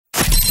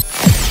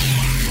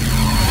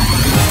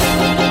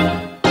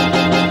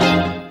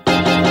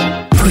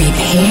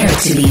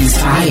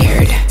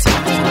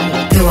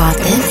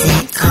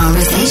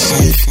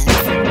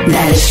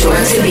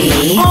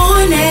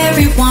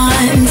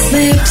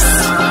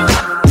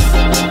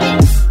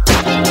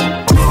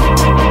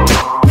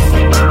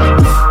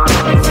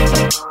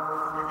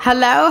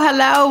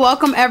Hello.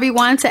 Welcome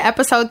everyone to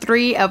episode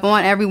 3 of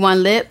On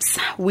Everyone Lips.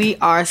 We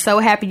are so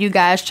happy you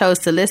guys chose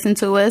to listen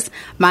to us.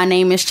 My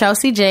name is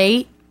Chelsea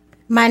Jade.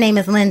 My name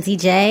is Lindsay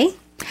J.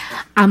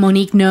 I'm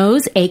Monique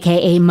Nose,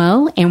 aka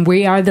Mo, and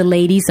we are the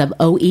ladies of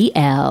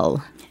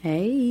OEL.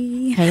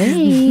 Hey.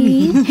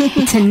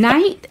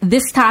 Tonight,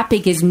 this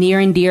topic is near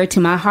and dear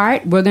to my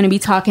heart. We're going to be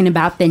talking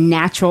about the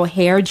natural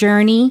hair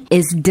journey.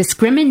 Is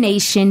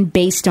discrimination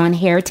based on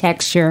hair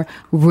texture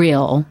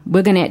real?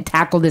 We're going to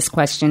tackle this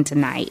question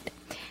tonight.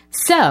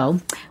 So,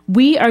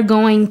 we are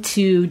going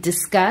to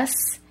discuss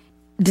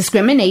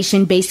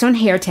discrimination based on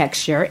hair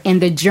texture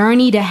and the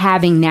journey to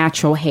having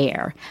natural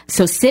hair.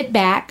 So sit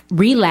back,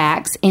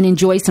 relax, and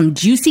enjoy some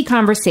juicy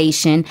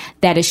conversation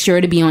that is sure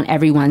to be on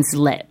everyone's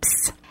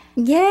lips.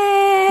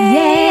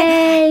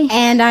 Yay!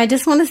 And I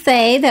just want to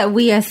say that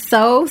we are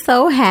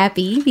so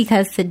happy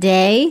because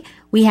today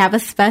we have a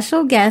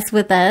special guest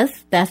with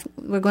us that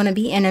we're going to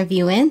be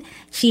interviewing.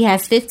 She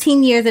has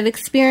 15 years of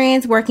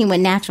experience working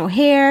with natural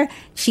hair.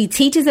 She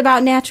teaches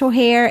about natural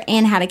hair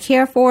and how to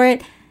care for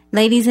it.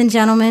 Ladies and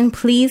gentlemen,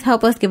 please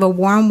help us give a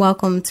warm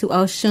welcome to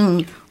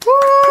Oshun.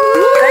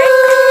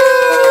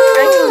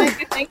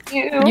 Thank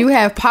you. You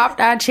have popped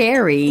our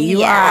cherry.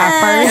 You are our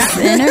first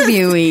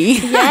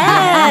interviewee.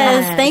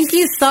 Yes. Thank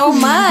you so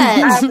much.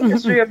 I have a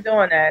history of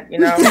doing that, you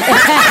know.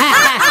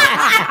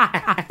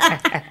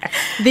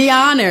 The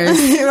honors.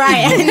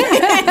 Right.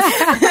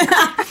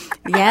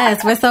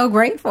 Yes, we're so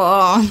grateful.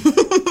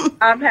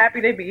 I'm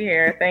happy to be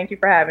here. Thank you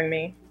for having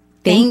me.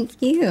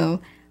 Thank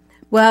you.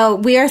 Well,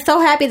 we are so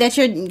happy that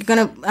you're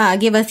going to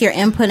give us your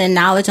input and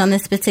knowledge on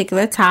this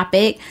particular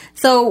topic.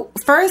 So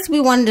first,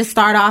 we wanted to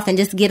start off and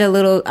just get a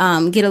little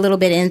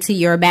bit into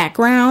your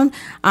background.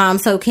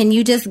 So can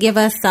you just give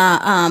us,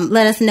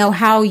 let us know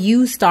how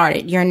you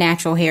started your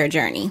natural hair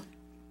journey?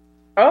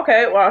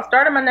 Okay, well, I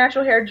started my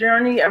natural hair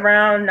journey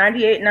around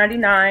 98,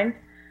 99.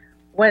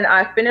 When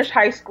I finished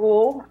high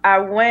school, I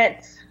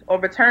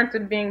returned to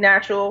being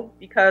natural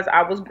because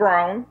I was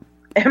grown.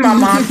 And my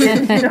mom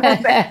didn't, you know what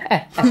I'm saying?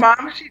 My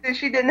mom, she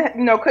didn't,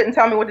 couldn't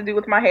tell me what to do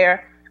with my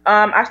hair.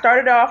 I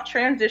started off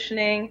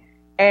transitioning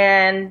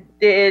and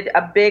did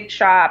a big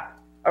chop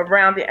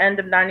around the end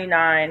of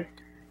 99.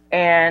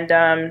 And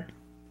I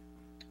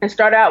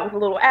started out with a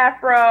little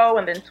afro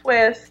and then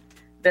twist,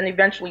 then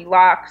eventually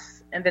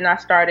locks. And then I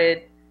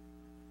started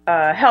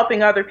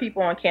helping other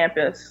people on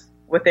campus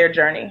with their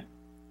journey.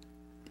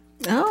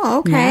 Oh,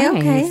 okay, Nice.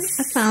 okay.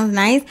 That sounds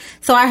nice.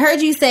 So I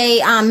heard you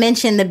say,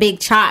 mention the big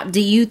chop. Do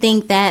you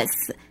think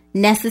that's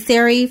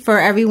necessary for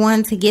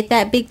everyone to get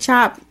that big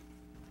chop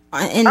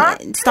in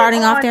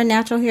starting off their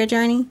natural hair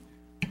journey?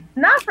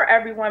 Not for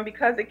everyone,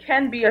 because it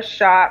can be a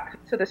shock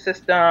to the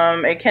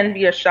system. It can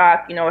be a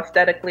shock,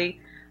 aesthetically.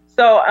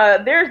 So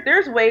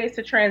there's ways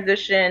to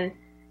transition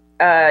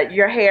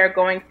your hair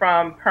going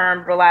from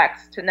perm,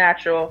 relaxed to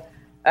natural,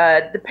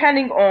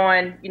 depending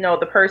on,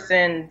 the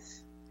person's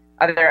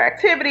their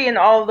activity and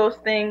all of those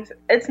things.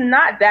 It's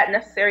not that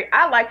necessary.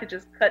 I like to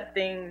just cut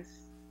things,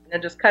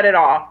 just cut it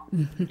off.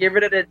 Get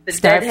rid of the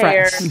dead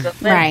hair, the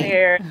limp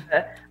hair,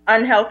 the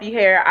unhealthy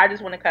hair. I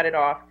just want to cut it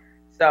off.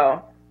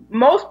 So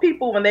most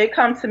people, when they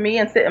come to me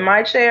and sit in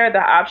my chair,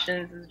 the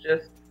options is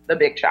just the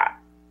big chop.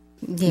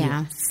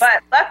 Yeah.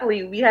 But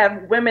luckily, we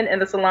have women in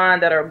the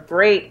salon that are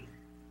great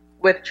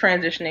with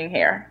transitioning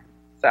hair.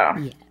 So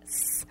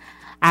Yes.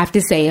 I have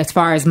to say, as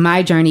far as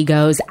my journey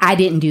goes, I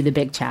didn't do the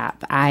big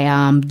chop.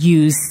 I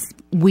used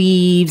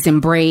weaves and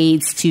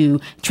braids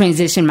to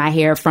transition my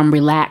hair from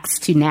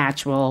relaxed to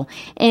natural.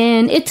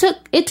 And it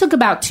took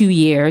about 2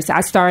 years.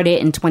 I started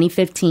in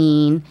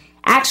 2015.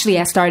 Actually,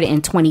 I started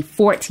in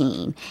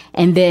 2014.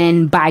 And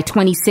then by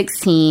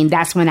 2016,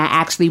 that's when I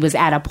actually was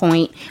at a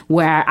point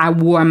where I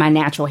wore my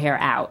natural hair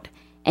out.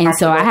 And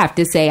so I have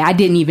to say, I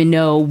didn't even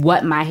know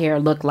what my hair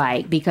looked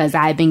like because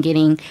I've been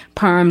getting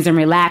perms and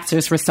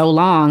relaxers for so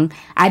long.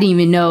 I didn't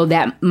even know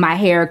that my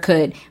hair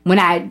could, when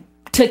I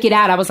took it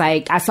out, I was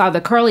like, I saw the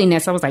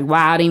curliness. I was like,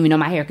 wow, I didn't even know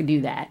my hair could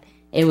do that.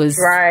 It was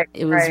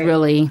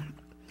really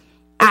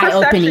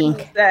eye-opening.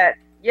 The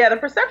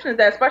perception is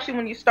that, especially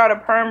when you start a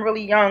perm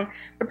really young,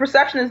 the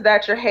perception is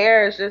that your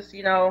hair is just,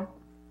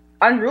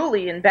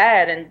 unruly and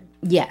bad. And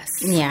yes.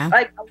 Yeah.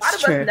 Like a lot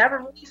of us never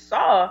really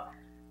saw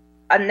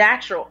a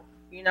natural.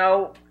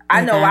 I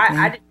know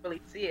I didn't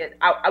really see it.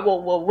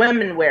 Well,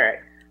 women wear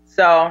it.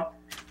 So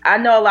I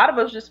know a lot of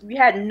us we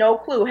had no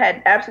clue,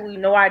 had absolutely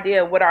no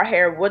idea what our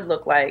hair would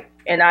look like.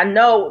 And I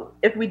know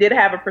if we did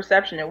have a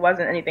perception, it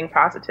wasn't anything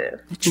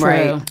positive.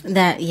 True.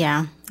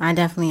 I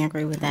definitely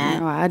agree with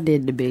that. I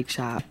did the big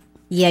chop.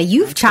 Yeah,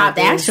 you've chopped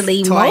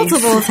actually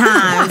multiple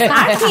times.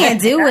 I can't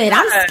do it.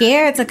 I'm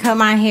scared to cut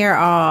my hair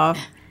off.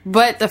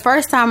 But the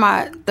first time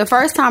I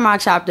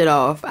chopped it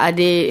off,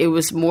 it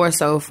was more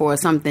so for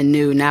something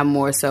new, not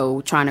more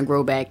so trying to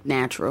grow back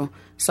natural.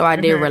 So I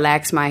did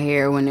relax my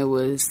hair when it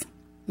was,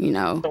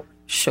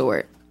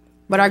 short.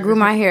 But I grew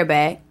my hair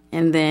back,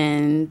 and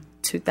then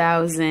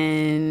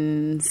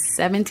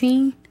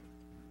 2017,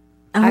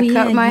 I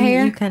cut my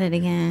hair. You cut it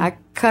again. I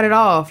cut it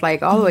off,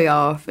 like all the way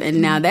off,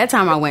 and now that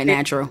time I went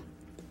natural.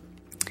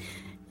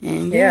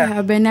 And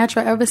I've been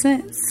natural ever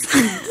since.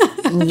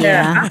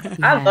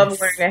 I love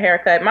wearing a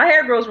haircut. My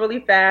hair grows really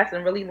fast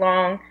and really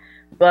long,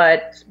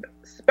 but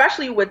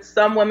especially with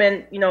some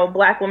women,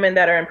 Black women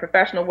that are in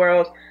professional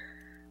worlds,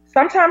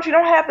 sometimes you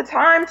don't have the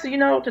time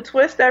to, to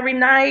twist every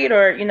night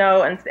or,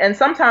 and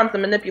sometimes the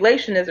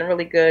manipulation isn't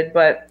really good,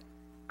 but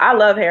I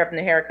love hair from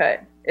the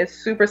haircut. It's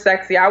super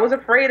sexy. I was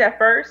afraid at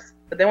first,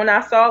 but then when I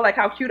saw like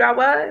how cute I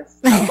was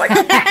like,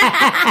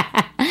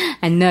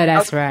 I know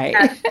that's right.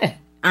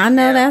 I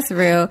know that's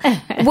real.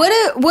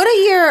 What are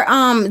your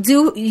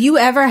do you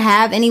ever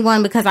have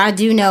anyone, because I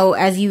do know,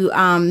 as you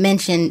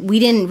mentioned, we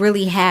didn't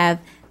really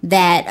have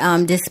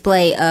that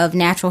display of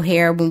natural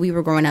hair when we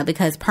were growing up,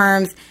 because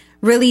perms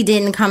really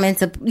didn't come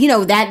into,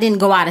 that didn't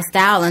go out of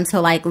style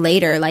until like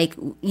later. Like,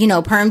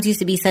 perms used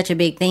to be such a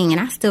big thing,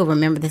 and I still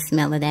remember the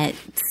smell of that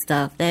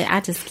stuff that I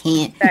just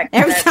can't.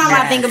 Every time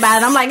I think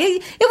about it, I'm like,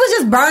 it was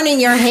just burning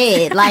your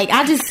head. Like,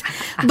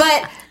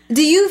 but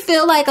do you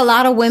feel like a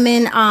lot of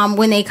women,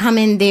 when they come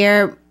in,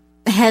 they're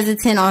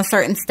hesitant on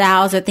certain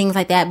styles or things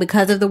like that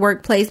because of the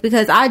workplace?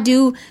 Because I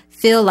do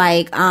feel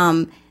like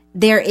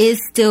there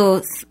is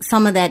still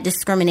some of that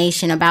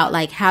discrimination about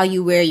like how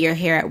you wear your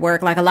hair at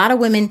work. Like a lot of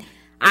women,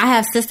 I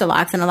have sister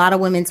locks, and a lot of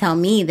women tell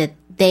me that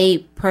they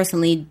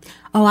personally,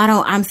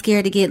 I'm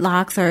scared to get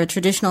locks or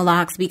traditional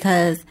locks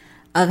because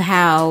of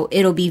how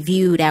it'll be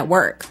viewed at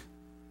work.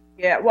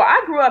 Yeah, well,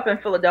 I grew up in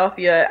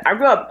Philadelphia. I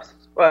grew up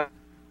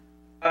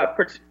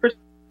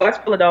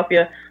West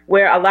Philadelphia,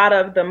 where a lot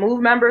of the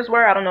Move members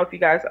were. I don't know if you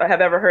guys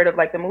have ever heard of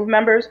like the Move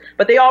members,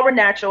 but they all were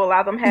natural. A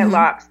lot of them had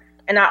locks.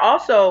 And I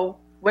also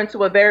went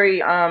to a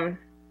very, I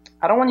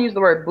don't want to use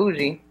the word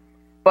bougie,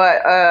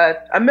 but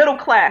a middle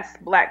class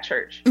Black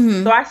church.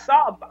 So I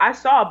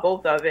saw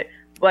both of it.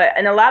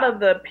 And a lot of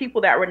the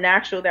people that were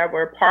natural, that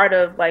were part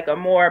of like a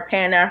more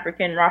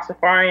Pan-African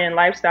Rastafarian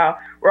lifestyle,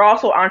 were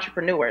also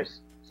entrepreneurs.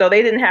 So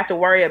they didn't have to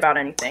worry about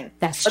anything.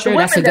 That's true.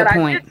 That's a good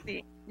point.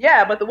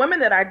 But the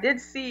women that I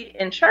did see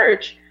in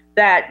church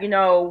that, they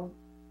weren't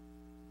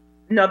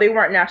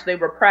natural, they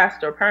were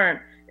pressed or perm.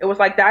 It was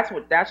like, that's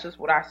just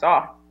what I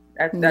saw.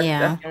 That's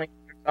the only thing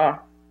I saw.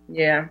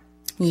 Yeah.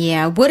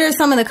 Yeah. What are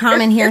some of the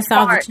common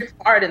hairstyles? It's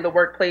hard in the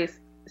workplace,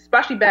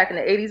 especially back in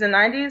the 80s and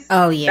 90s.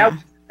 Oh, yeah.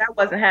 That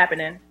wasn't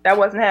happening. That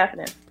wasn't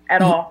happening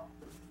at all.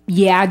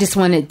 Yeah, I just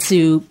wanted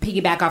to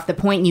piggyback off the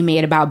point you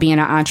made about being an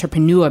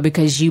entrepreneur,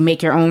 because you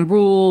make your own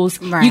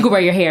rules. Right. You can wear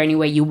your hair any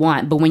way you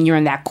want, but when you're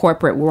in that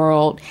corporate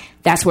world,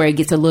 that's where it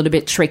gets a little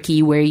bit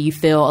tricky, where you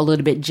feel a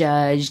little bit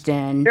judged.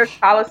 And there's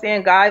policy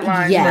and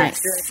guidelines. Yes.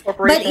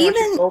 But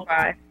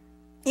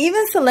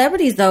even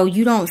celebrities, though,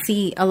 you don't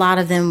see a lot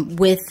of them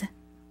with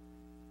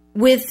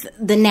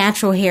the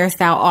natural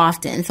hairstyle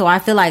often. So I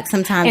feel like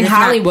sometimes in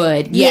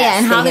Hollywood,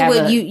 in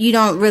Hollywood, you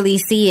don't really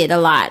see it a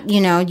lot.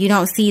 You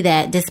don't see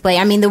that display.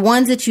 I mean, the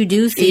ones that you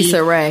do see,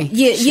 Issa Rae,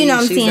 you know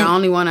what I'm saying? She's the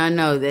only one I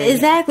know that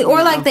exactly,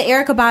 or like the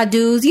Erykah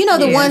Badu's,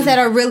 the ones that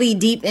are really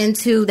deep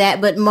into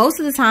that. But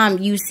most of the time,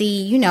 you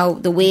see,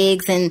 the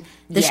wigs and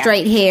the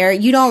straight hair.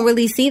 You don't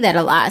really see that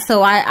a lot.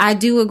 So I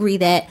do agree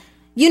that.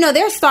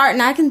 They're starting.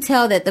 I can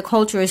tell that the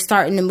culture is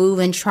starting to move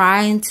and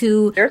trying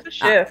to. There's a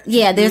shift.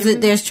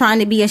 There's trying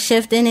to be a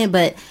shift in it,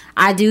 but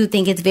I do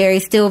think it's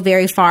still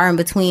very far in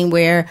between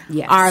where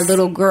our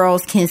little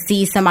girls can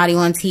see somebody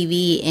on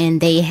TV and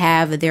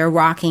they're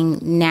rocking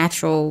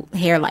natural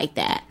hair like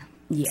that.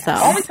 Yeah. So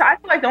I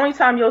feel like the only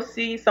time you'll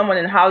see someone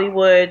in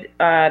Hollywood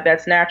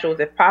that's natural is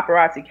if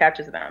paparazzi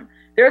catches them.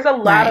 There's a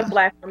lot of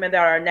Black women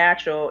that are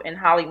natural in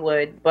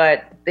Hollywood,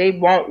 but they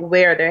won't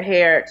wear their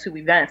hair to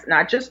events. And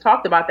I just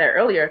talked about that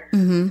earlier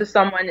to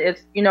someone.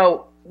 It's,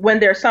 when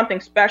there's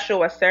something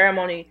special, a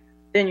ceremony,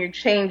 then you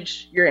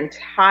change your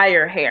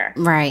entire hair.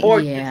 Right. Or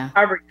you just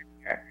cover your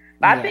hair.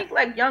 But I think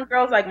like young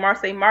girls like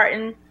Marsai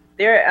Martin,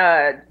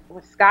 they're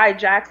with Sky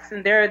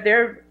Jackson,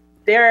 they're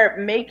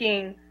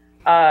making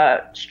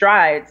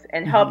strides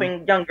and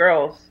helping young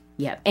girls.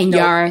 Yeah, and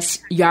Yara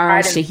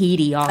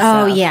Shahidi also.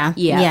 Oh, yeah.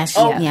 Yeah.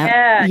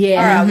 Yeah.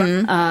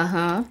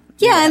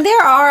 Yeah, and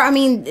there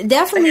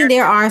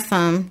are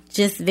some,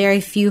 just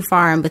very few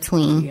far in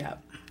between. Yeah.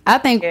 I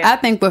think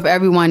with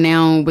everyone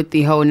now with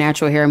the whole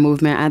natural hair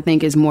movement, I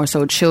think it's more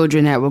so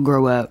children that will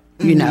grow up,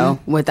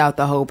 without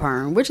the whole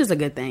perm, which is a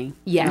good thing.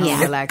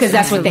 Yeah, because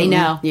that's what they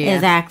know. Yeah.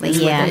 Exactly.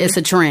 It's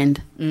a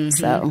trend.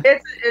 So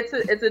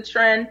it's a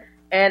trend,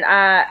 and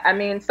I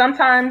mean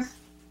sometimes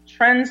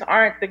trends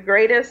aren't the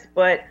greatest,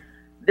 but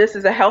this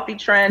is a healthy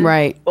trend,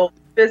 right? Both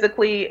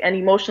physically and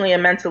emotionally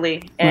and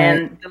mentally.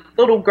 And the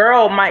little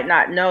girl might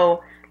not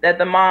know that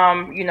the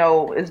mom,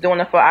 is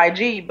doing it for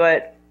IG,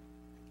 but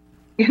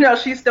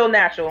she's still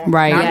natural,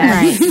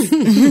 right?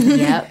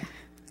 Yep.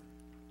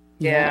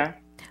 Yeah.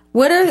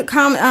 What are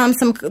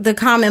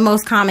the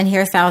most common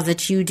hairstyles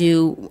that you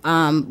do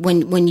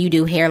when you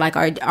do hair? Like,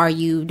 are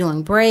you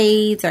doing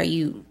braids? Are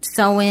you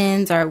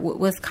sew-ins? Or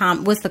what's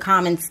the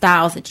common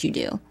styles that you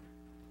do?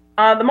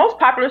 The most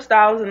popular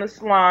styles in the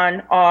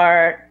salon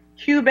are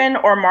Cuban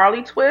or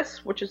Marley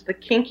twists, which is the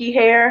kinky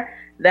hair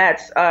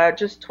that's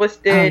just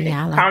twisted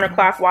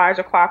counterclockwise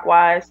or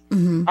clockwise.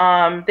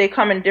 They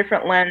come in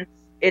different lengths.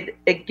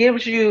 it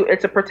gives you,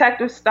 it's a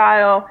protective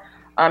style.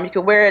 You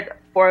can wear it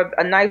for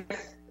a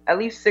nice, at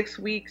least 6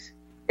 weeks.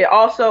 It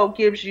also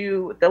gives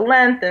you the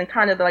length and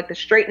kind of like the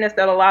straightness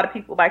that a lot of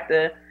people like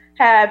to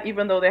have,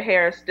 even though their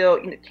hair is still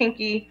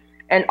kinky.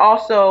 And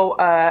also,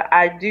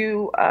 I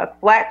do a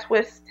flat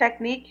twist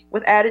technique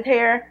with added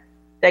hair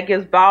that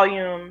gives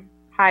volume,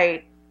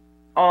 height,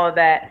 all of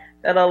that.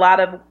 That a lot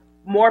of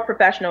more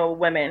professional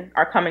women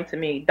are coming to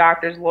me,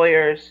 doctors,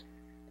 lawyers,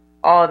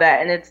 all of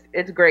that, and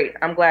it's great.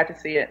 I'm glad to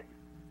see it.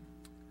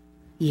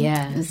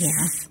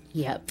 Yes.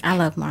 Yep. I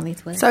love Marley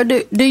Twist. So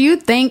do you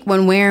think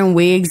when wearing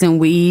wigs and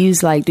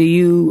weaves, like, do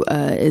you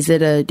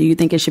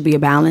think it should be a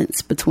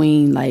balance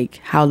between like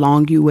how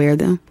long you wear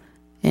them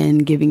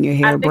and giving your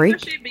hair a break? I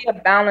think there should be a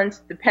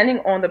balance depending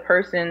on the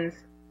person's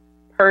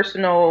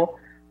personal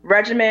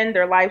regimen,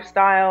 their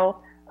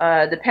lifestyle,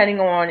 depending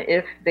on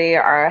if they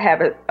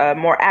have a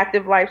more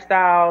active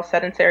lifestyle,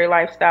 sedentary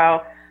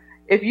lifestyle.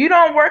 If you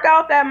don't work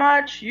out that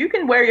much, you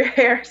can wear your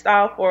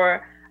hairstyle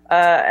for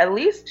at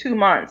least 2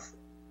 months.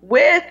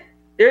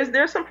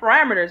 There's some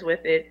parameters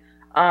with it.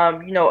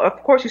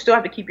 Of course, you still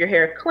have to keep your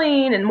hair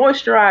clean and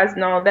moisturized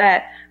and all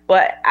that.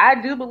 But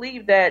I do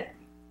believe that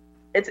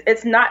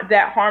it's not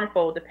that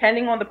harmful,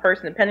 depending on the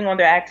person, depending on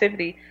their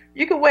activity.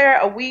 You can wear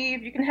a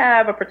weave, you can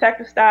have a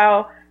protective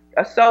style,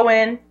 a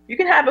sew-in. You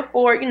can have it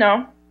for,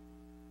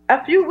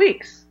 a few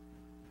weeks.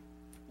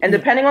 And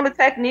depending on the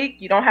technique,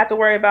 you don't have to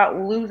worry about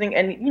losing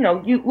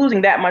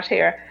losing that much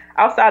hair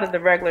outside of the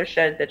regular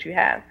shed that you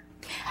have.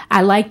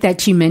 I like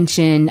that you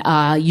mentioned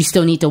you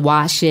still need to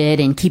wash it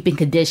and keep in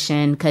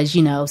condition because,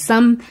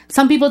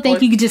 some people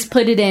think you could just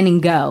put it in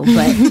and go,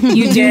 but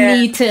you do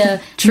need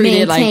to treat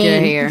maintain, it like your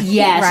hair.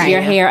 Yes, right.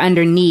 Your hair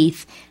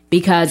underneath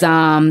because,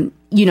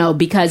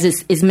 because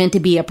it's meant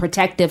to be a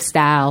protective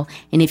style.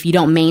 And if you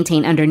don't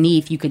maintain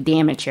underneath, you could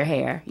damage your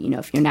hair,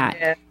 if you're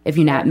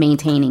not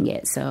maintaining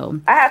it. So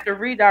I have to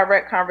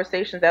redirect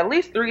conversations at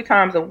least 3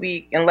 times a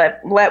week and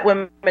let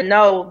women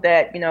know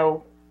that,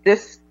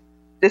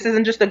 this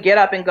isn't just a get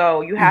up and go.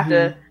 You have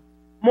to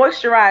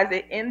moisturize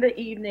it in the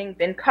evening,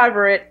 then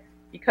cover it,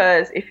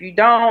 because if you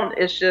don't,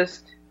 it's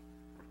just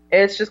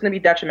going to be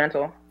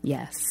detrimental.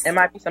 Yes. It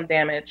might be some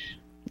damage.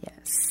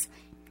 Yes.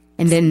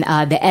 And then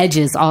the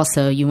edges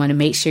also, you want to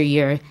make sure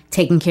you're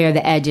taking care of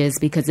the edges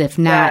because if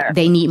not,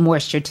 they need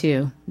moisture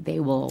too. They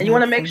will. And you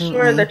want to make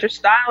sure that your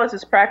stylist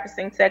is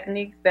practicing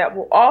techniques that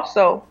will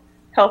also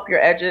help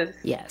your edges.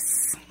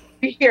 Yes.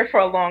 Be here for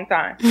a long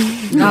time.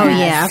 Oh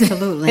yeah,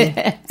 absolutely.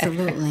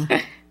 Absolutely.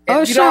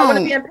 If you don't want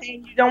to be in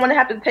pain, you don't want to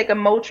have to take a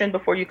Motrin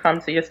before you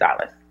come to your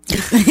stylist.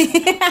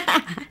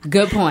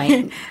 Good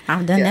point.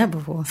 I've done that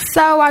before.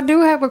 So I do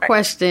have a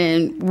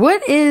question.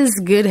 What is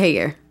good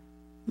hair?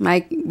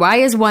 Like, why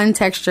is one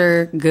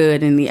texture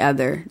good and the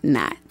other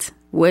not?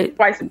 What?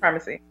 White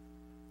supremacy.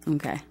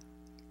 Okay.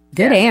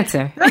 Good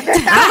answer.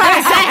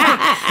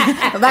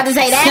 I'm about to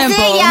say that's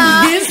Simple. it,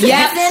 y'all.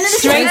 Yep.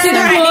 Straight to the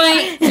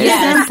point.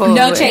 Yes.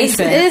 No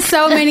chaser. It's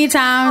so many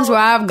times where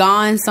I've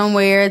gone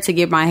somewhere to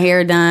get my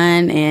hair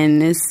done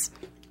and it's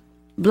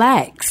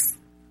blacks.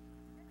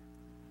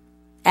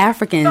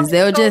 Africans,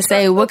 they'll just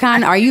say, what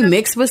kind, are you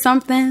mixed with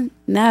something?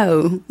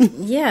 No.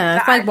 Yeah,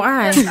 it's like,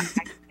 why? The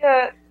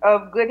idea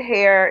of good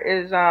hair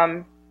is,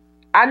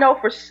 I know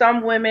for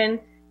some women,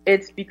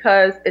 it's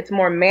because it's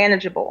more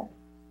manageable.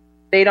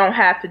 They don't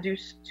have to do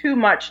too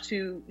much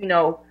to,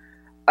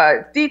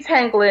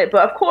 detangle it.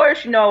 But of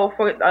course,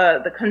 for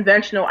the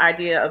conventional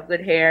idea of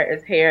good hair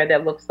is hair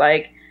that looks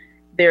like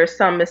there's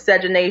some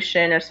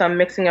miscegenation or some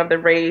mixing of the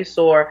race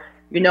or,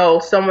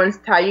 someone's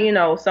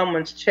Taino,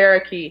 someone's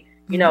Cherokee,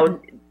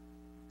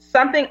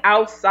 something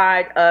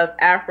outside of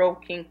Afro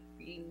kinky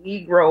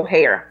Negro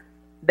hair.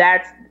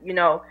 That's,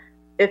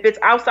 if it's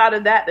outside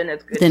of that, then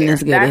it's good hair. Then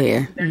it's good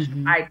hair. That's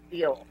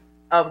ideal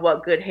of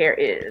what good hair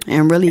is.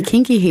 And really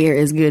kinky hair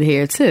is good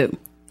hair too.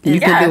 You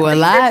can do a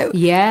lot.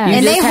 Yeah.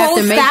 And they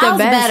hold styles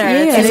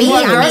better. Yeah. To me,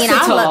 I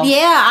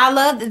versatile.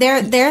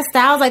 love their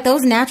styles, like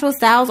those natural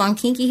styles on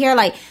kinky hair,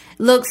 like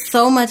look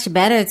so much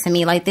better to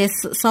me. Like there's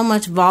so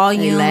much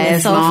volume. It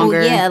lasts so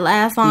longer. Yeah, it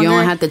lasts longer. You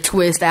don't have to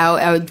twist out.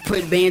 I would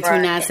put Bantu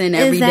knots in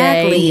every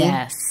Exactly. day.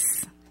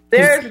 Yes.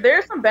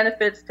 There's some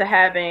benefits to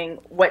having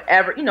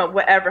whatever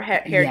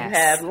hair you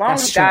have. As long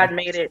as God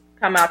made it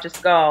come out your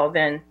skull,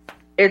 then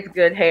it's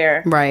good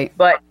hair. Right.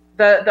 But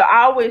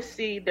I always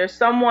see there's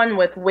someone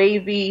with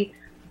wavy,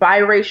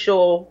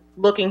 biracial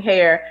looking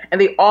hair,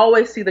 and they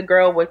always see the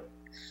girl with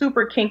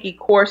super kinky,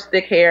 coarse,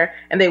 thick hair,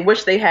 and they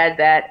wish they had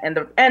that,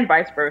 and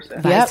vice versa.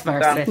 Vice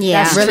versa. So,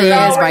 Yeah. It really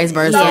is vice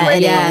versa. Yeah,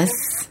 yes.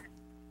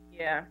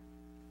 Yeah.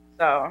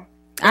 So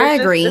I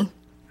agree.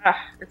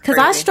 Because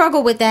I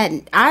struggle with that.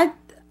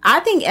 I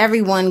think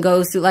everyone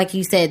goes through, like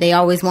you said, they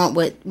always want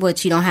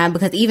what you don't have.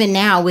 Because even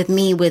now with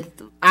me,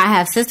 I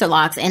have sister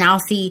locks, and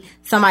I'll see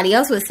somebody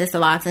else with sister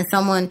locks, and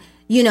someone,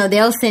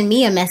 they'll send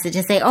me a message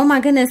and say, "Oh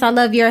my goodness, I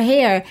love your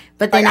hair."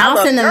 But then I'll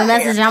send them a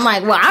message and I'm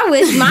like, "Well, I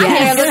wish my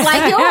hair looked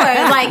like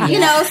yours."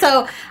 Like,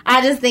 so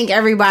I just think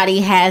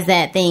everybody has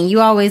that thing.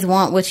 You always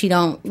want what you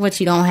don't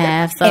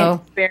have.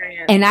 So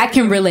and I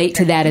can relate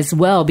to that as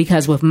well,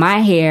 because with my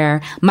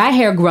hair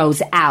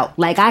grows out.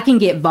 Like, I can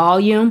get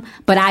volume,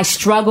 but I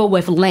struggle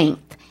with length.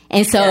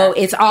 And so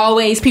it's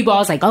always, people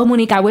always like, "Oh,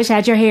 Monique, I wish I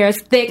had your hair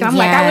as thick." I'm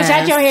like, "I wish I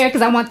had your hair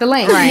because I want the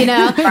length," Right.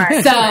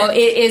 So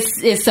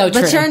it's so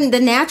true. But the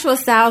natural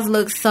styles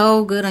look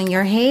so good on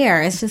your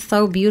hair. It's just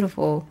so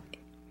beautiful.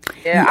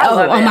 Yeah, I love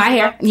it. On my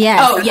hair? Yes.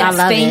 Oh, yes. I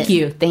love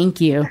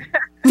Thank you.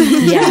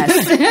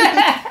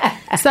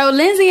 Yes. So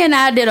Lindsay and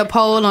I did a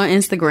poll on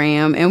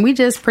Instagram, and we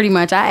just pretty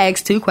much, I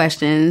asked 2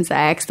 questions.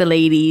 I asked the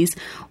ladies,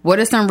 what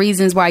are some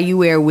reasons why you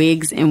wear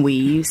wigs and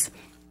weaves?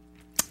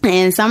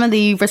 And some of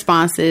the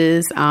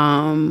responses,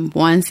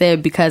 one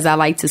said, because I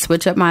like to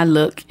switch up my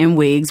look in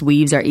wigs.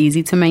 Weaves are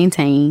easy to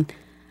maintain.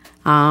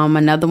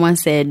 Another one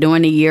said,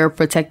 during the year,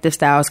 protective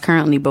styles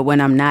currently, but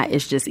when I'm not,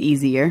 it's just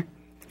easier.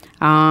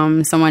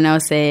 Someone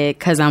else said,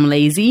 because I'm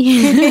lazy.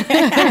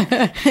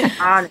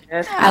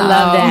 Honest. I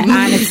love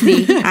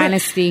that.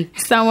 Honesty.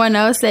 Someone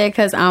else said,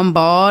 because I'm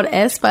bald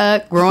as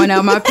fuck, growing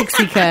out my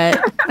pixie cut.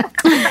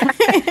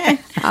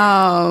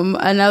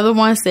 Another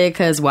one said,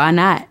 because why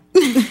not?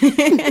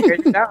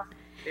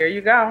 There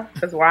you go.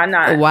 Because why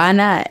not? Why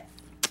not?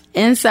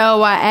 And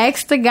so I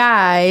asked the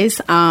guys,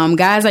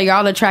 guys, are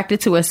y'all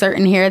attracted to a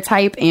certain hair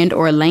type and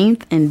or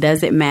length, and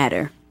does it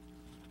matter?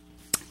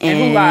 And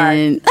who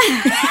lied?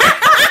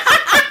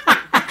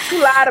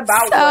 Who lied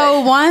about So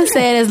what? one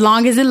said, as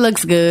long as it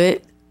looks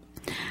good.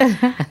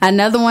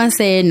 Another one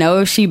said, no,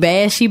 if she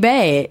bad, she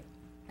bad.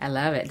 I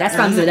love it. That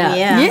sums it up.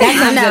 Yeah. That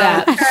sums it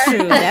up.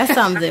 True. That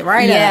sums it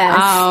right Yes.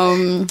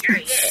 up.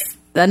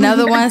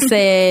 Another one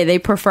said they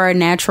prefer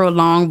natural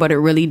long, but it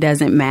really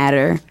doesn't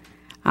matter.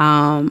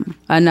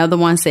 Another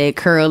one said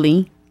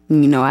curly.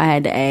 I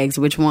had to ask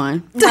which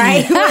one.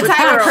 Right? What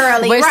type of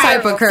curly? Which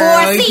type of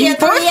curly? 4C or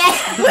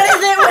 3A? What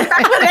is it?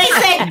 What do they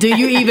say? Do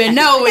you even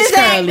know it's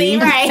Exactly,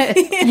 curly? right.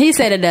 He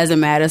said it doesn't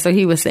matter, so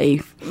he was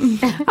safe.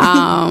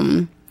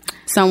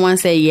 Someone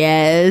said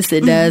yes,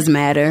 it does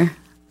matter.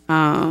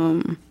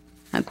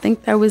 I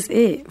think that was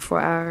it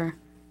for our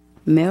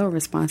male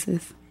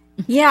responses.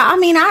 Yeah, I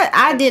mean,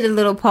 I did a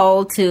little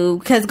poll too,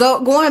 because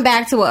going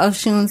back to what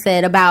Oshun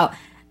said about,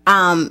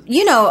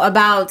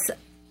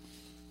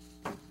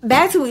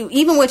 back to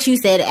even what you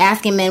said,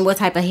 asking men what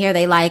type of hair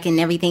they like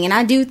and everything. And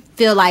I do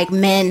feel like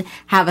men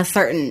have a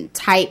certain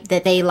type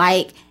that they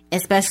like,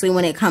 especially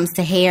when it comes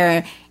to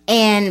hair.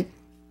 And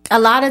a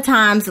lot of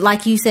times,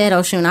 like you said,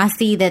 Oshun, I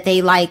see that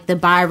they like the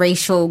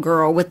biracial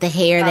girl with the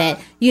hair that,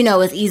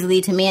 is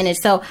easily to manage.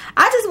 So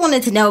I just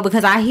wanted to know,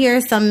 because I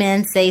hear some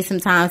men say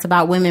sometimes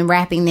about women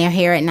wrapping their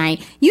hair at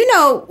night.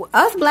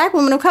 Us black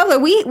women of color,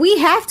 we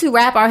have to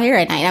wrap our hair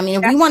at night. I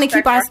mean, if we want to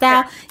keep our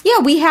style,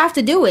 we have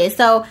to do it.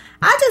 So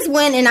I just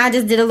went and I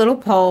just did a little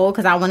poll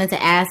because I wanted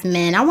to ask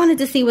men. I wanted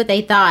to see what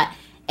they thought.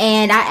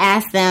 And I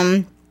asked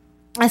them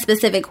a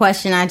specific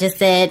question. I just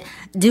said,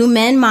 do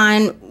men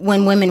mind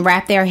when women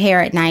wrap their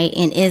hair at night,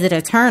 and is it a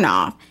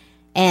turnoff?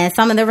 And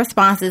some of the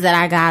responses that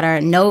I got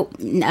are, nope,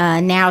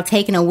 now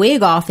taking a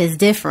wig off is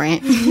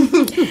different.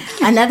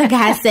 Another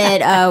guy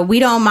said, we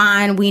don't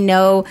mind. We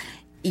know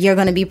you're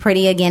going to be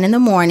pretty again in the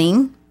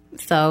morning.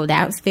 So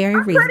that was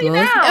very reasonable.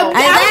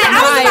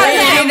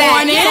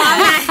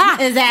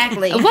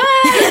 Exactly. What?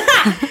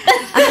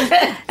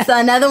 So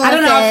another one I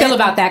don't know how I feel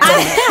about that.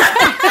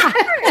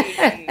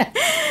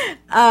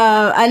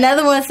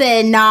 Another one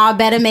said, nah,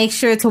 better make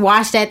sure to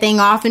wash that thing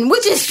off, and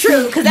which is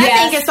true, because that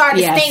thing can start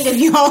to stink if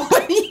you don't.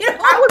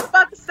 I was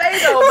about to say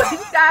though, but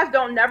these guys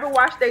don't never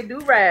wash their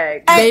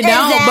do-rag. They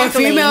don't, but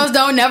females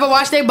don't never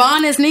wash their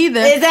bonnets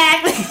neither.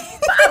 Exactly.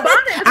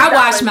 I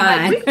wash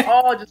mine. Like, we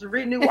all just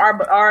renew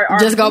our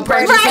just go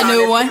purchase a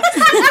new one.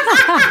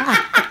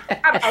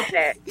 How about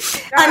that?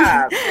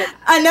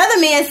 Another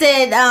man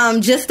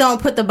said, just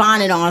don't put the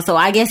bonnet on. So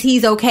I guess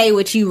he's okay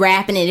with you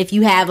wrapping it. If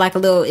you have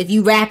if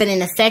you wrap it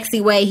in a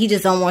sexy way, he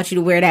just don't want you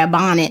to wear that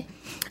bonnet.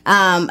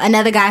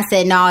 Another guy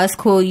said, no, it's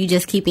cool. You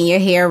just keeping your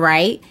hair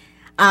right.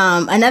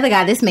 Another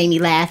guy, this made me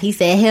laugh. He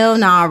said, hell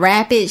no,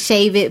 wrap it,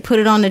 shave it, put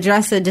it on the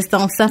dresser. Just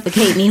don't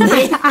suffocate me with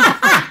it.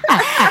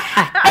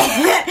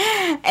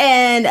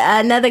 And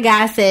another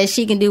guy said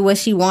she can do what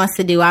she wants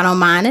to do. I don't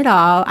mind at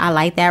all. I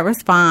like that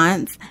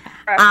response.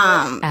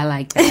 I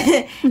like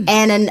that.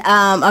 And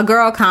a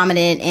girl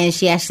commented, and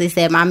she actually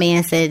said, my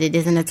man said it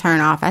isn't a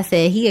turn off. I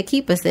said, he'll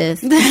keep us this.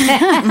 Good.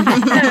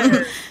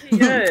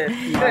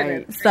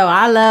 So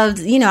I loved,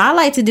 I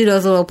like to do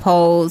those little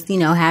polls,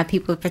 have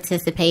people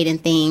participate in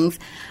things.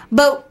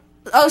 But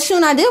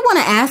Oshun, I did want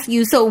to ask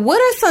you, so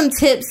what are some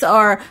tips,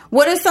 or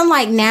what are some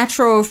like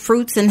natural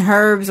fruits and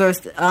herbs or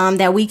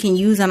that we can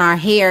use on our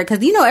hair? Because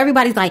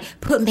everybody's like,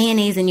 put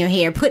mayonnaise in your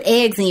hair, put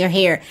eggs in your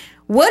hair.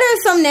 What are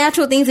some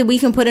natural things that we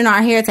can put in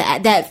our hair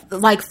that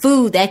like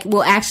food that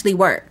will actually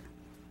work?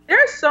 There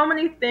are so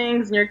many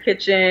things in your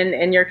kitchen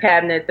and your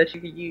cabinet that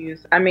you could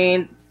use. I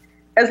mean,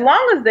 as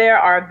long as there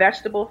are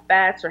vegetable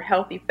fats or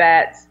healthy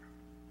fats,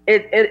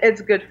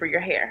 it's good for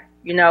your hair.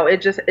 You know, it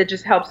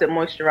just helps it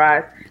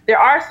moisturize. There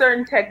are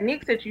certain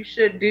techniques that you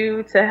should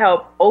do to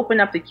help open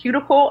up the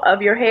cuticle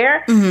of your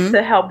hair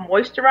to help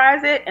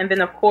moisturize it. And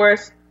then, of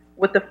course,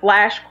 with the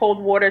flash cold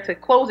water to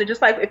close it,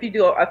 just like if you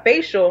do a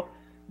facial.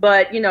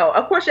 But, you know,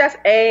 of course, that's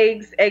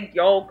eggs, egg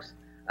yolks,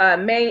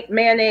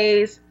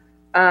 mayonnaise,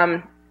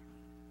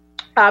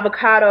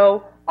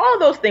 avocado. All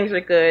those things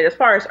are good. As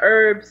far as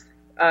herbs,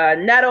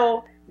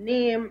 nettle,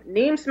 neem.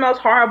 Neem smells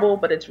horrible,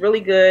 but it's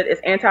really good.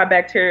 It's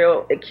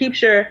antibacterial. It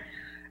keeps your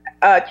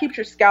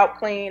scalp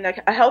clean.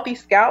 Like a healthy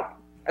scalp,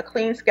 a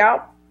clean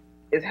scalp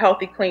is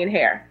healthy, clean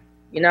hair.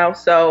 You know,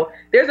 so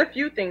there's a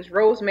few things.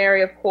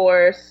 Rosemary, of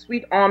course,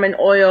 sweet almond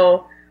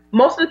oil.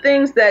 Most of the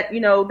things that,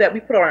 you know, that we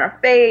put on our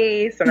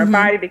face and our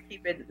body to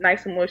keep it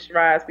nice and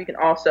moisturized, we can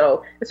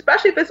also,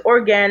 especially if it's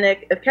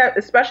organic,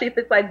 especially if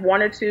it's like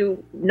 1 or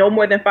 2, no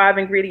more than 5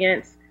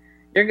 ingredients,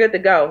 you're good to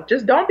go.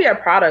 Just don't be a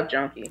product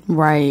junkie.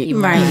 Right.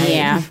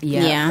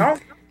 Yeah.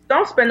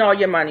 Don't spend all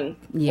your money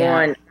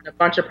on a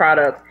bunch of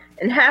products.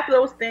 And half of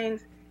those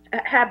things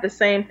have the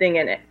same thing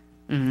in it.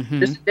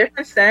 Just a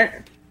different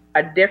scent,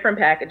 a different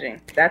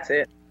packaging. That's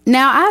it.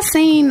 Now, I've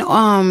seen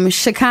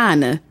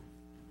Shekinah,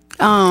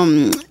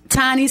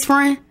 Tiny's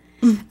friend.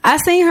 I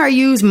seen her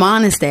use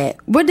Monistat.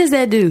 What does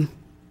that do?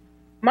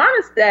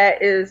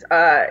 Monistat is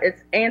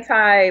it's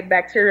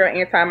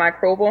antibacterial,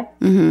 antimicrobial.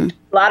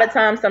 A lot of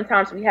times,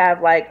 sometimes we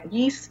have like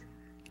yeast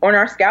on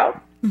our scalp,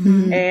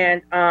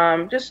 and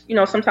just, you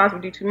know, sometimes we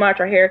do too much.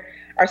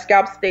 Our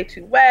scalps stay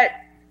too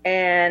wet,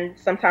 and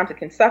sometimes it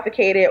can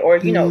suffocate it, or,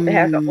 you know, it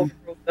has an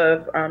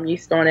overgrowth of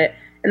yeast on it.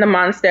 And the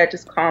Monistat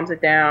just calms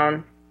it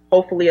down,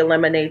 hopefully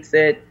eliminates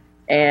it,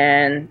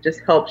 and just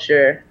helps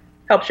your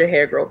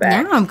hair grow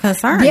back. Now I'm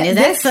concerned. Yeah,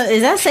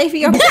 is that safe for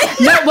your body?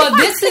 No, well,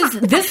 this is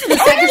the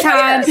second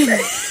time.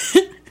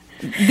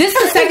 This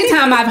is the second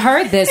time I've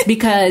heard this,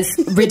 because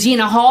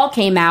Regina Hall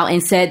came out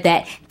and said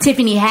that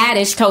Tiffany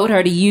Haddish told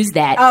her to use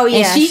that. Oh, yeah,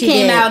 and she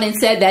came did. out and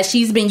said that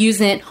she's been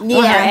using it on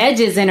her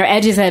edges, and her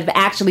edges have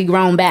actually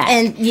grown back.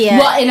 And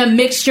well, in a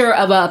mixture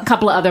of a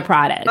couple of other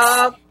products,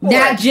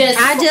 not just.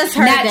 I just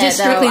heard not that. just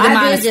strictly though. the I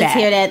Monistat. did just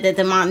hear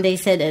that they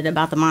said it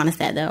about the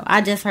Monistat though. I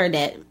just heard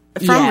that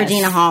from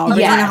Regina Hall. Yes.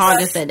 Regina Hall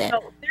just said that.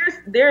 So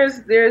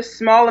there's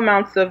small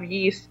amounts of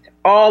yeast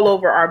all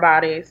over our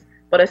bodies,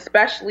 but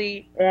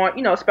especially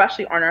on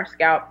our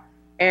scalp.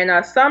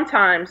 And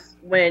sometimes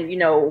when, you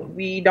know,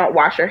 we don't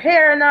wash our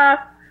hair enough,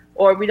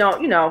 or we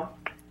don't, you know,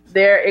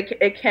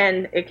 it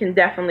can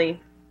definitely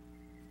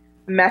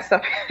mess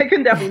up. It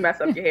can definitely mess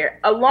up your hair,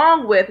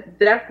 along with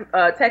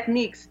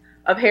techniques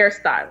of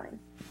hairstyling.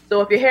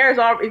 So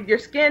if your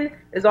skin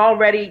is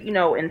already, you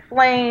know,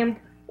 inflamed,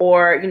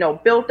 or, you know,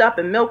 built up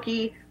and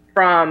milky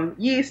from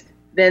yeast,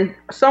 then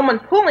someone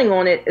pulling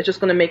on it is just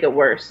going to make it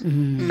worse.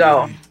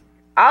 So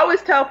I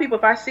always tell people,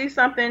 if I see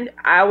something,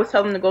 I always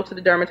tell them to go to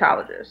the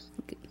dermatologist.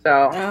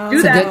 So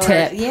do that. A good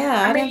tip.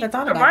 Yeah, I never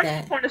thought about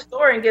that. You can run to the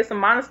store and get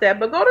some Monistat,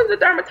 but go to the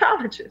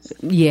dermatologist.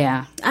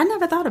 Yeah, I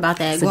never thought about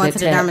that. It's a Going good to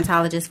the tip.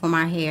 dermatologist for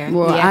my hair.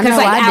 Well, yeah, I because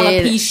know like I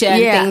did. alopecia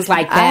and things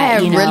like that. I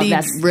have you know, really,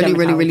 that's really,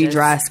 really, really dermatologist.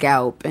 dry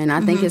scalp, and I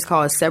think it's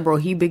called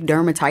seborrheic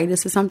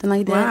dermatitis or something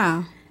like that.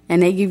 Wow.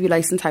 And they give you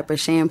like some type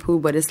of shampoo,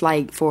 but it's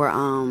like for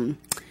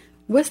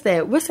what's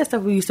that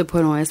stuff we used to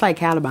put on? It's like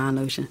Caliban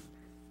lotion.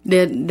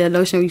 The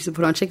lotion we used to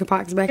put on chicken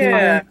pox back in my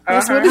day.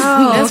 That's what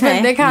it's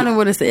that kind of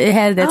what it's. It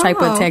has that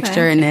type of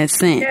texture and that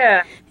scent.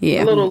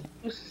 Yeah. A little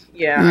loose.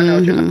 Yeah, I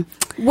know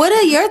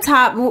what you're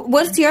talking about.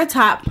 What's your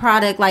top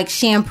product, like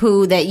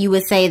shampoo, that you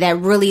would say that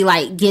really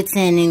like gets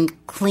in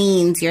and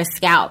cleans your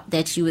scalp,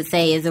 that you would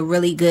say is a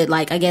really good,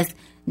 like, I guess,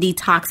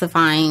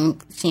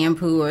 detoxifying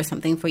shampoo or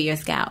something for your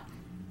scalp?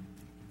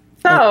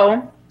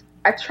 So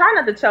I try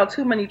not to tell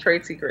too many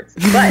trade secrets,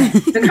 but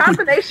the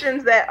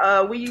combinations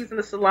that we use in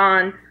the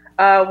salon,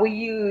 we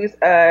use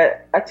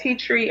a tea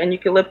tree and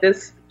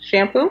eucalyptus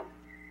shampoo.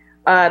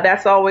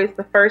 That's always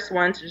the first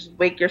one to just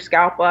wake your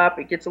scalp up.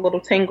 It gets a little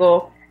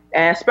tingle,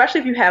 and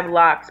especially if you have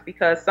locks,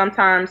 because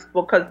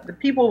the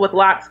people with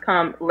locks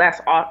come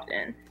less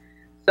often.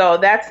 So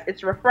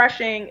it's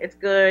refreshing. It's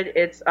good.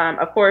 It's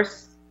of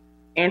course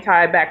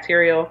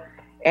antibacterial.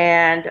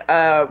 And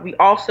we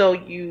also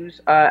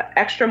use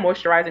extra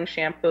moisturizing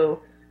shampoo.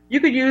 You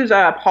could use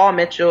Paul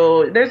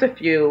Mitchell. There's a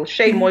few.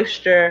 Shea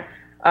Moisture.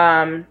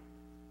 And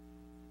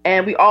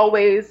we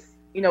always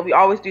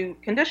do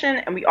condition,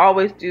 and we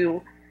always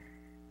do,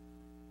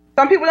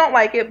 some people don't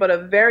like it, but a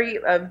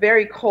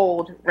very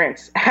cold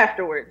rinse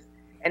afterwards.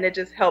 And it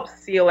just helps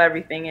seal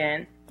everything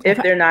in if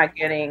they're not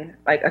getting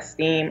like a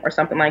steam or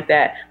something like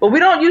that. But we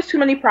don't use too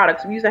many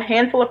products. We use a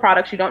handful of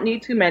products. You don't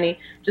need too many.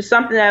 Just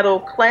something that'll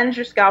cleanse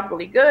your scalp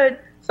really good,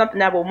 something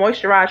that will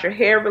moisturize your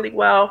hair really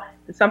well,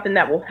 and something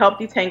that will help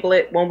detangle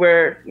it when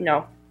we're, you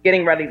know,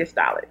 getting ready to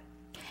style it.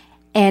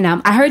 And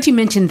I heard you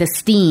mention the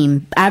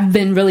steam. I've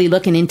been really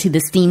looking into the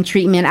steam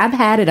treatment. I've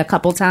had it a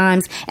couple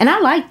times, and I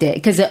liked it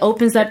because it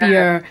opens up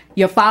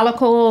your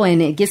follicle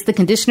and it gets the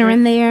conditioner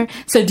in there.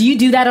 So do you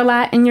do that a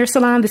lot in your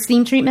salon, the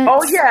steam treatment?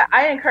 Oh, yeah.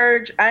 I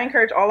encourage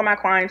all of my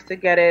clients to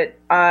get it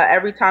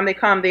every time they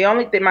come.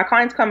 My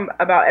clients come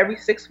about every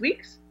 6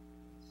 weeks.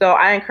 So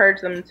I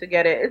encourage them to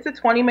get it. It's a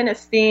 20-minute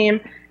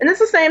steam. And it's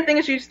the same thing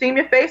as you steam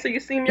your face or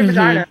you steam your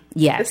vagina.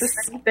 Yes. It's the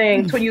same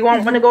thing. So you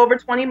won't want to go over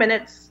 20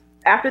 minutes.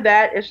 After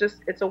that,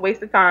 it's a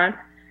waste of time.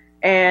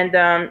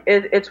 And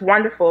it's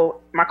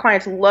wonderful. My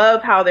clients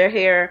love how their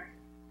hair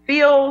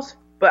feels,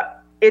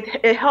 but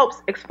it helps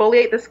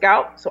exfoliate the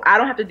scalp. So I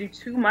don't have to do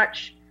too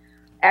much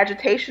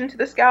agitation to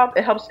the scalp.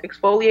 It helps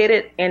exfoliate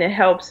it, and it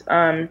helps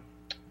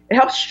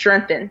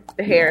strengthen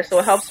the hair. Yes. So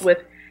it helps with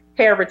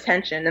hair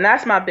retention, and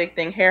that's my big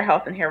thing: hair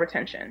health and hair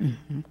retention.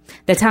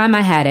 The time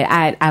I had it,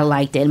 I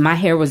liked it. My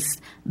hair was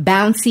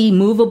bouncy,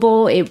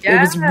 movable. It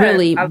was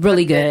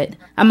really good.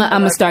 I'm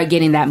gonna start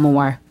getting that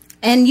more.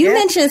 And you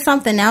mentioned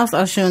something else,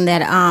 Oshun,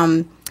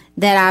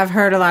 that I've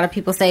heard a lot of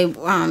people say,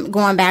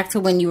 going back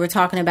to when you were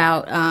talking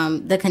about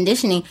the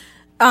conditioning.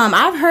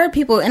 I've heard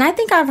people, and I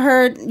think I've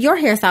heard your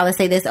hairstylist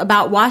say this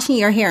about washing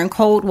your hair in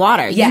cold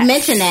water. Yes. You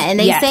mentioned that, and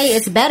they say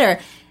it's better.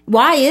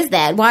 Why is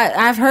that? Why?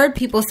 I've heard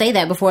people say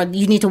that before.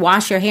 You need to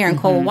wash your hair in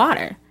cold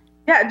water.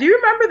 Yeah. Do you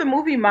remember the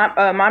movie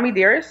Mommy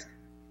Dearest?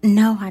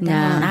 No, I don't.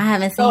 I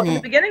haven't seen it. In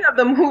the beginning of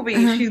the movie,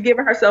 she's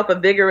giving herself a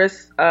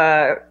vigorous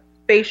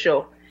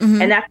facial.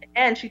 And at the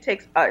end, she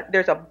takes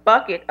there's a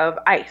bucket of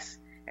ice,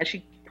 and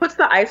she puts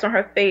the ice on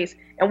her face.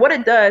 And what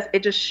it does,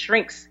 it just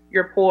shrinks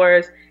your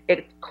pores.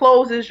 It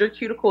closes your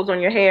cuticles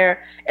on your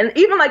hair. And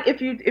even like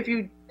if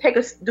you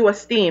do a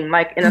steam,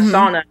 like in a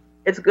sauna,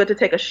 it's good to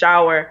take a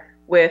shower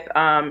with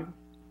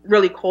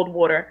really cold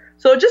water.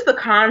 So just the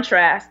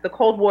contrast, the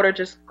cold water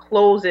just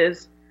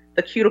closes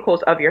the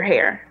cuticles of your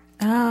hair.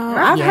 Oh,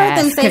 I've heard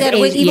them say that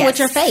with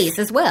your face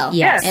as well.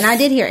 Yes. And I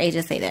did hear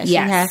Aja say that. She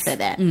has said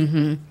that.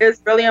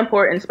 It's really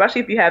important,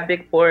 especially if you have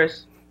big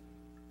pores.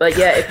 But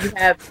yeah,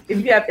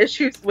 if you have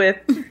issues with,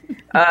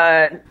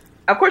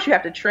 of course you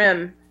have to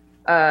trim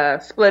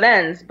split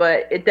ends,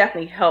 but it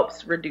definitely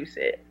helps reduce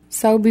it.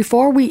 So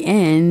before we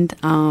end,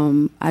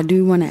 I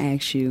do want to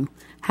ask you,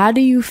 how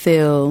do you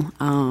feel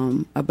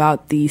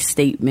about the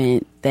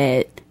statement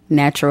that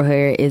natural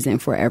hair isn't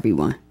for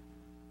everyone?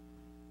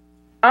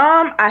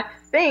 I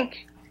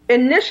think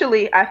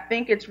initially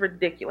it's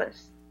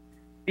ridiculous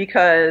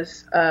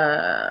because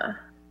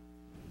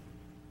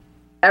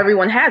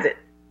everyone has it.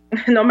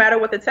 No matter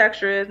what the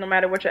texture is, no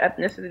matter what your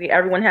ethnicity,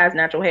 everyone has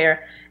natural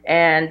hair.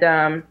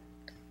 And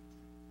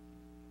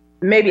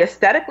maybe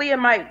aesthetically you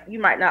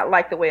might not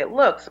like the way it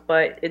looks,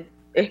 but it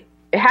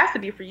has to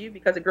be for you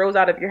because it grows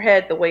out of your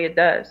head the way it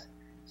does.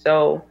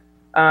 So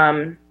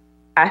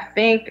I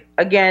think,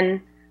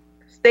 again,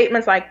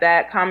 statements like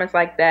that, comments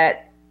like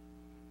that,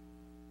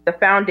 the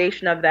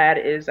foundation of that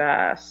is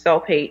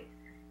self-hate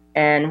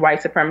and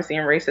white supremacy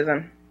and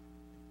racism.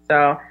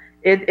 So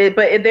there's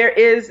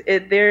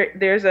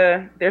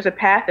a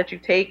path that you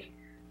take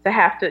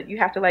you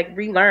have to like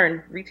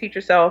relearn, reteach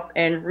yourself,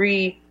 and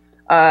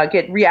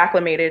get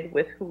reacclimated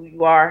with who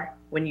you are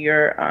when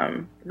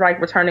you're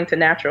returning to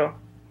natural.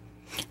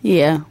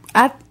 Yeah,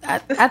 I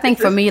think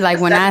for me, like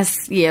when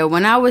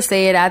I would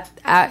say it,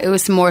 it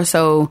was more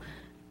so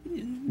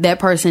that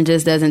person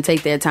just doesn't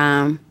take their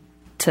time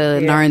to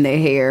learn their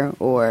hair,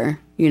 or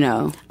they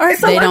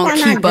don't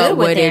keep up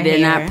with it. They're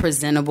not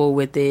presentable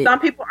with it. Some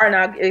people are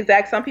not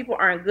exact. Some people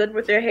aren't good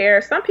with their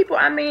hair. Some people,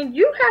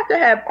 you have to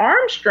have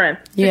arm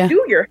strength to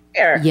do your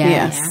hair.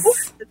 Yes.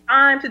 The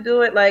time to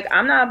do it. Like,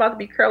 I'm not about to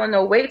be curling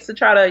no weights to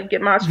try to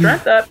get my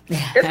strength up.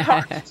 It's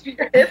hard.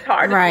 It's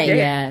hard. Right.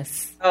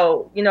 Yes.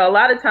 So, a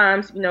lot of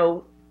times,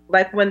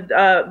 like when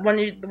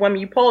the woman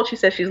you polled, she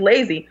says she's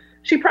lazy.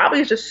 She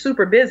probably is just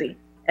super busy.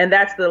 And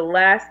that's the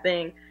last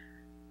thing.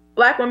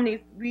 Black women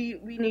we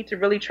need to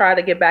really try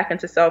to get back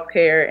into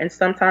self-care, and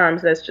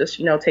sometimes that's just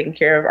taking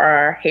care of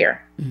our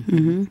hair,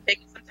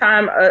 taking some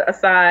time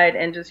aside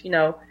and just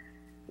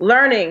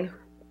learning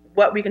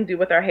what we can do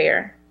with our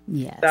hair.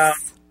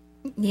 Yes.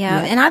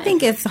 And I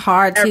think it's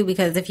hard too,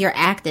 because if you're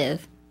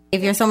active,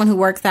 if you're someone who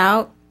works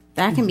out,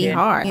 that can be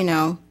hard,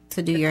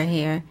 to do your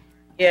hair.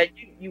 Yeah,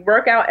 you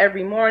work out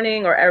every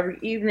morning or every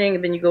evening,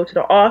 and then you go to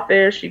the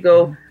office, you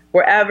go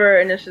wherever,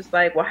 and it's just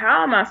like, well,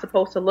 how am I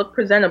supposed to look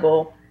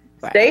presentable?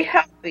 Stay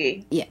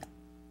healthy. Yeah.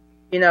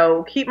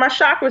 Keep my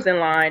chakras in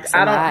line.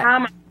 How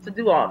am I supposed to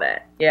do all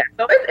that? Yeah.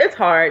 So it's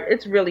hard.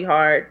 It's really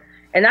hard.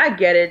 And I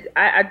get it.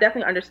 I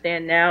definitely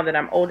understand now that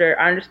I'm older.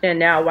 I understand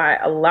now why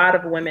a lot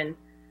of women,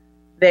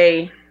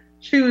 they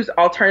choose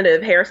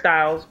alternative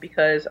hairstyles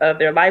because of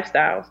their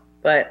lifestyles.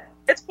 But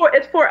it's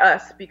for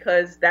us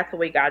because that's the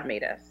way God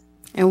made us.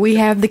 And we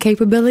have the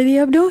capability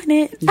of doing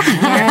it.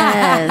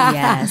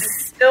 Yes.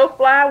 Still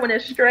fly when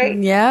it's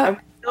straight. Yeah.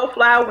 Still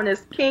fly when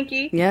it's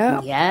kinky. Yeah.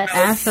 Yes.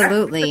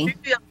 Absolutely. That's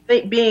the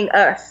beauty of being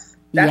us.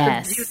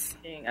 That's the beauty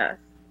of being us.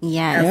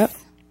 Yes. Yep.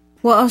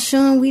 Well,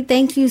 Oshun, we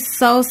thank you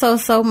so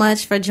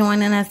much for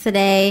joining us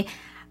today.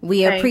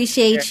 We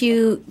appreciate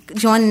you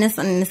joining us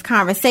in this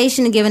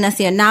conversation and giving us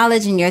your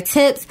knowledge and your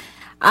tips.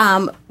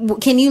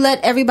 Can you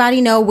let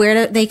everybody know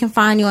where they can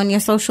find you on your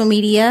social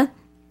media?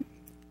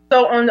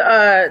 So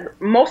on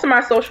most of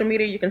my social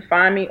media, you can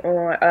find me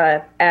on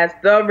as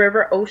The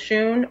River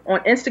Oshun. On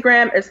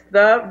Instagram, it's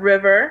The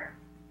River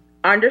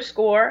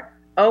 _OSHUN.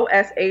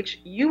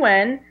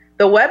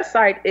 The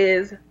website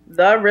is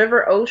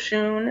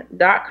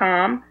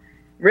theriveroshun.com.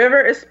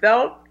 River is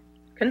spelled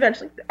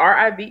conventionally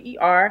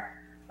RIVER.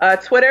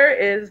 Twitter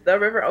is The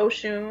River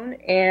Oshun,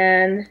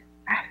 and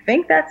I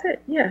think that's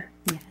it. Yeah.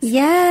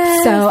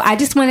 Yes. So I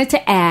just wanted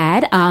to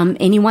add,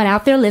 anyone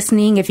out there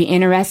listening, if you're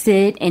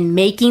interested in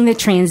making the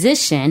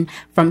transition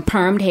from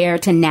permed hair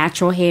to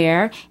natural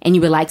hair and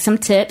you would like some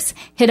tips,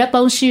 hit up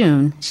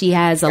Oshun. She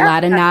has a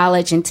lot of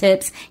knowledge and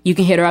tips. You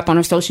can hit her up on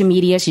her social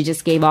media. She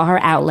just gave all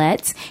her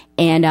outlets.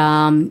 And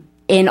also,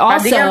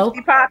 DMs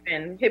be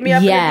popping. Hit me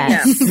up.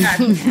 Yes. In the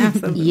DMs.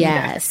 Absolutely.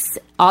 Yes.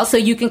 Also,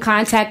 you can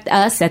contact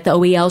us at the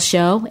OEL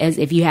show as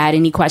if you had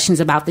any questions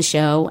about the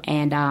show,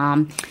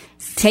 and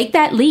take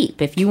that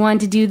leap. If you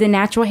want to do the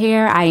natural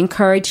hair, I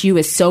encourage you.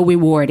 It's so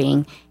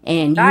rewarding,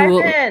 and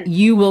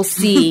you will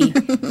see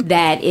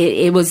that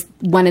it was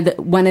one of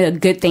the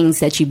good things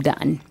that you've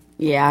done.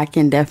 Yeah, I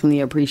can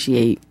definitely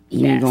appreciate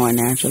me going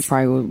natural.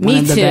 Probably one Me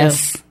of the too.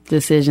 best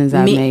decisions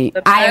I've made.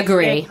 I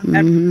agree.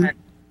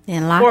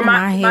 And locking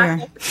my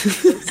hair.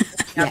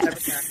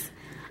 Yes.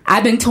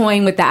 I've been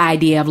toying with the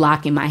idea of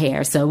locking my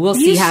hair, so we'll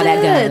see how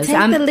that goes.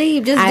 Take the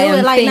leap. Just do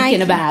it like Nike.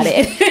 thinking about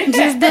it.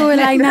 Just do it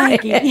like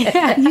Nike.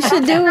 You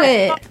should do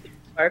it.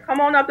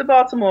 Come on up to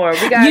Baltimore.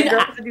 We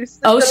got to do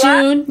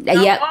Oshun.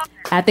 Yep.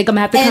 I think I'm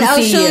going to have to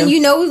come see Oshun, you. you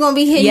know we're going to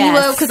be hitting you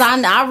up because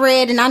I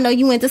read and I know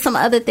you went to some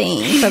other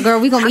things. So, girl,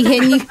 we're going to be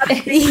hitting you.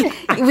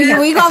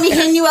 We're going to be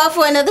hitting you up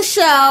for another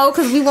show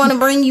because we want to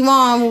bring you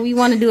on when we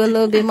want to do a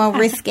little bit more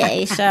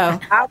risque show.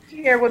 I'll be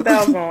here with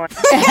bells on.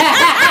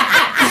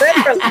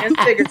 Literally and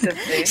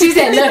figuratively. She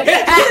said, look.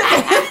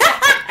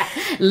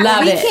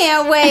 Love it. We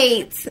can't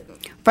wait.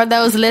 For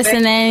those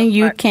listening,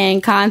 you can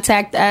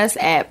contact us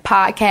at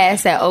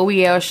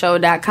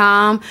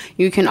podcast@oelshow.com.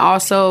 You can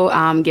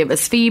also give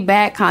us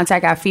feedback.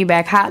 Contact our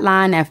feedback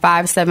hotline at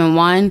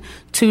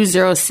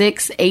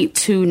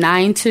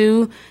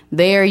 571-206-8292.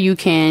 There you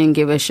can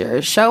give us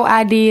your show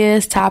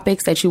ideas,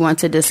 topics that you want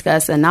to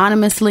discuss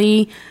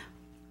anonymously,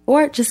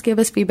 or just give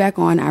us feedback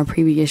on our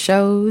previous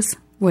shows.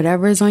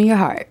 Whatever is on your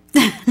heart.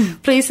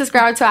 Please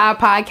subscribe to our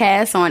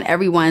podcast on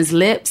Everyone's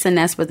Lips, and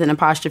that's with an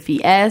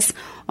apostrophe S,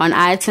 on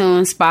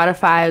iTunes,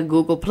 Spotify,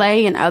 Google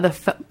Play, and other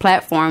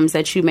platforms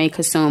that you may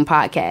consume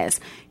podcasts.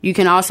 You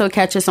can also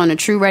catch us on the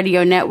True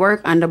Radio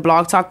Network under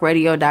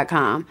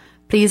blogtalkradio.com.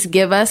 Please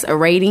give us a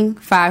rating.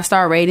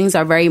 5-star ratings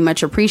are very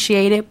much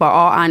appreciated, but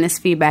all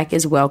honest feedback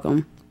is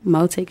welcome.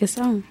 Mo, take us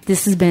on.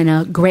 This has been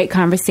a great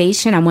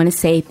conversation. I want to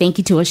say thank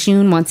you to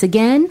Oshun once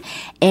again.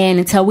 And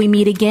until we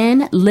meet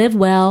again, live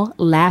well,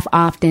 laugh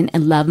often,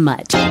 and love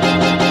much.